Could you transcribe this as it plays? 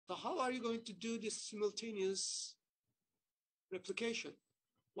So how are you going to do this simultaneous replication?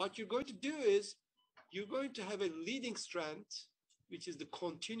 What you're going to do is you're going to have a leading strand, which is the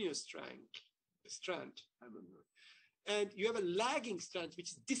continuous strand, and you have a lagging strand,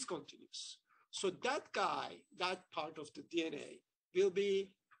 which is discontinuous. So that guy, that part of the DNA will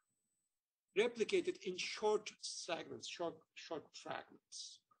be replicated in short segments, short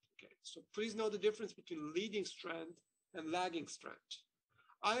fragments. Okay, so please know the difference between leading strand and lagging strand.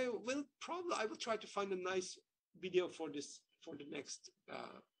 I will try to find a nice video for this for the next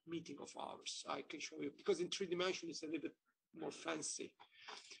meeting of ours. I can show you, because in 3D it's a little bit more fancy.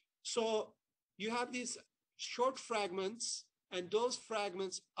 So you have these short fragments, and those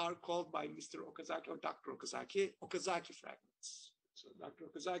fragments are called by Mr. Okazaki or Dr. Okazaki, Okazaki fragments. So Dr.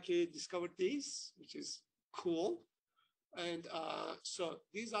 Okazaki discovered these, which is cool. And so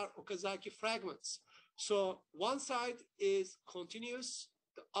these are Okazaki fragments. So one side is continuous,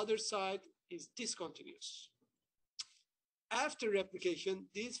 the other side is discontinuous. After replication,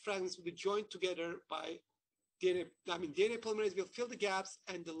 these fragments will be joined together by DNA. I mean, DNA polymerase will fill the gaps,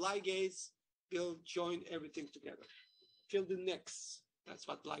 and the ligase will join everything together. Fill the nicks. That's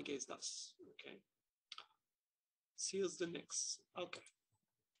what ligase does. Okay. Seals the nicks. Okay.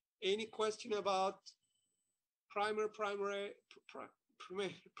 Any question about primase,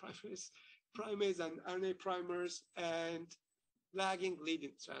 and RNA primers, and lagging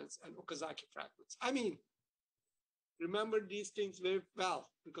leading strands and Okazaki fragments? I mean, remember these things very well,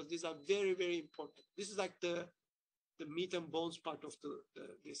 because these are very, very important. This is like the meat and bones part of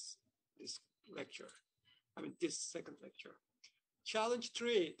this lecture. I mean, this second lecture. Challenge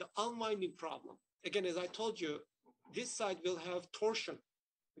 3, the unwinding problem. Again, as I told you, this side will have torsion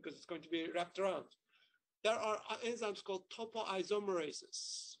because it's going to be wrapped around. There are enzymes called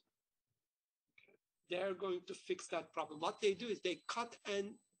topoisomerases. Okay. They're going to fix that problem. What they do is they cut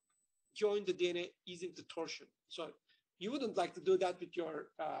and join the DNA using the torsion. So you wouldn't like to do that with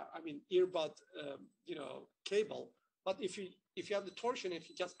your, earbud, cable. But if you have the torsion, if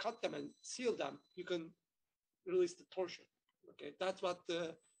you just cut them and seal them, you can release the torsion. Okay, that's what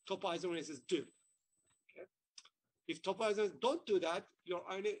the topoisomerases do. Okay, if topoisomerases don't do that, your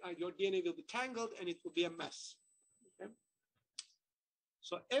DNA will be tangled and it will be a mess. Okay,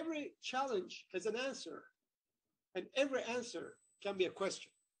 so every challenge has an answer, and every answer can be a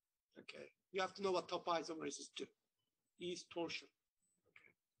question. Okay, you have to know what topoisomerases do. Ease torsion.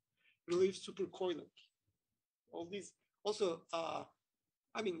 Okay, relieve supercoiling. All these also.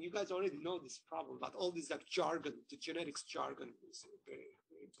 You guys already know this problem, but all this like jargon, the genetics jargon is very,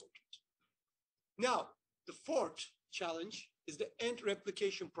 very important. Now, the fourth challenge is the end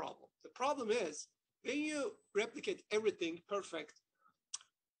replication problem. The problem is when you replicate everything perfect,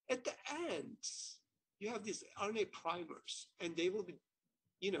 at the end, you have these RNA primers, and they will be,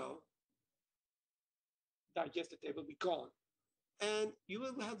 digested, they will be gone. And you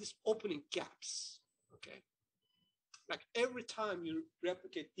will have these opening gaps, okay? Like every time you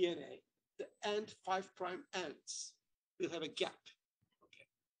replicate DNA, the end 5' ends will have a gap. Okay,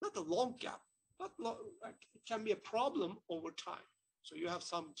 not a long gap, but it can be a problem over time. So you have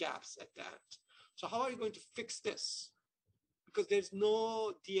some gaps at the end. So how are you going to fix this? Because there's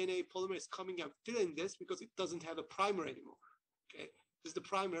no DNA polymerase coming and filling this because it doesn't have a primer anymore. Okay, this is the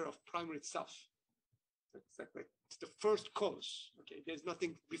primer of primer itself. Exactly, it's the first cause. Okay, there's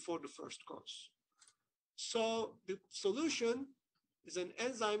nothing before the first cause. So the solution is an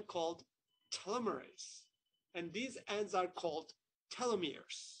enzyme called telomerase, and these ends are called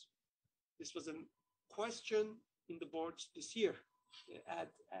telomeres. This was a question in the boards this year. They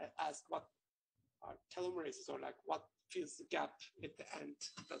asked what are telomerases, or like what fills the gap at the end.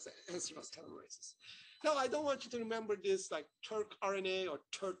 The answer was telomerases. Now, I don't want you to remember this like Turk RNA or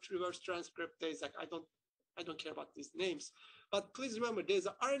Turk reverse transcriptase. Like I don't care about these names, but please remember there's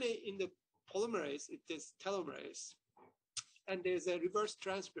an RNA in the polymerase, it is telomerase, and there's a reverse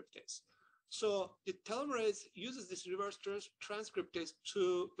transcriptase. So the telomerase uses this reverse transcriptase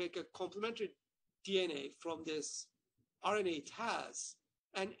to make a complementary DNA from this RNA it has,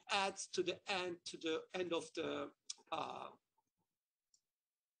 and adds to the end of the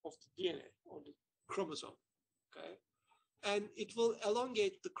DNA or the chromosome. Okay, and it will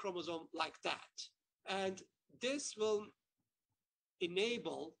elongate the chromosome like that, and this will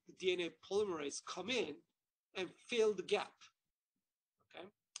enable the DNA polymerase come in and fill the gap. Okay,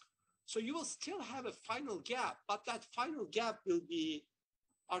 so you will still have a final gap, but that final gap will be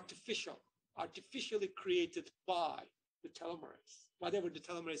artificially created by the telomerase, whatever the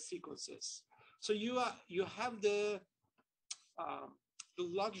telomerase sequence is. So you have the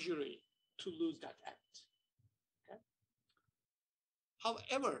luxury to lose that end. Okay,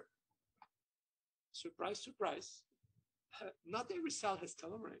 However, surprise, surprise, not every cell has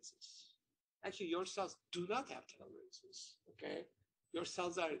telomerases. Actually, your cells do not have telomerases. Okay, your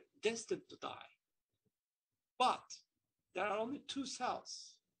cells are destined to die. But there are only two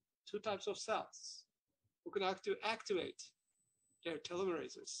cells, two types of cells who can activate their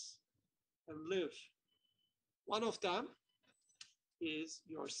telomerases and live. One of them is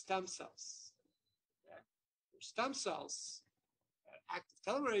your stem cells. Okay? Your stem cells are active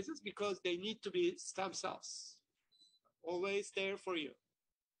telomerases because they need to be stem cells, always there for you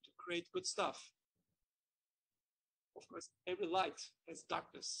to create good stuff. Of course, every light has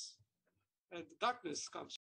darkness, and the darkness comes